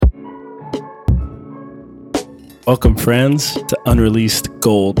Welcome, friends, to Unreleased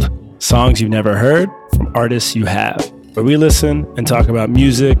Gold, songs you've never heard from artists you have, where we listen and talk about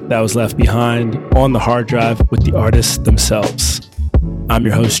music that was left behind on the hard drive with the artists themselves. I'm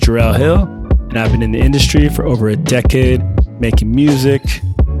your host, Jarel Hill, and I've been in the industry for over a decade, making music,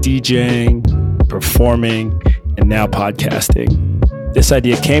 DJing, performing, and now podcasting. This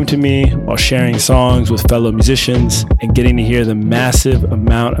idea came to me while sharing songs with fellow musicians and getting to hear the massive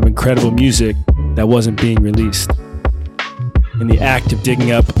amount of incredible music that wasn't being released. In the act of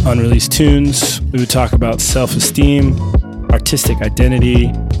digging up unreleased tunes, we would talk about self-esteem, artistic identity,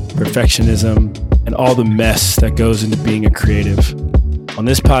 perfectionism, and all the mess that goes into being a creative. On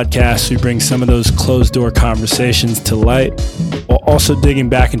this podcast, we bring some of those closed-door conversations to light, while also digging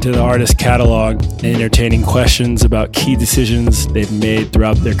back into the artist's catalog and entertaining questions about key decisions they've made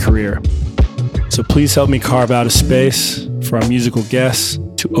throughout their career. So please help me carve out a space for our musical guests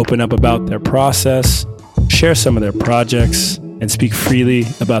to open up about their process, share some of their projects, and speak freely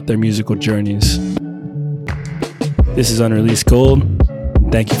about their musical journeys. This is Unreleased Gold,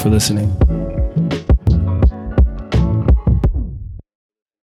 and thank you for listening.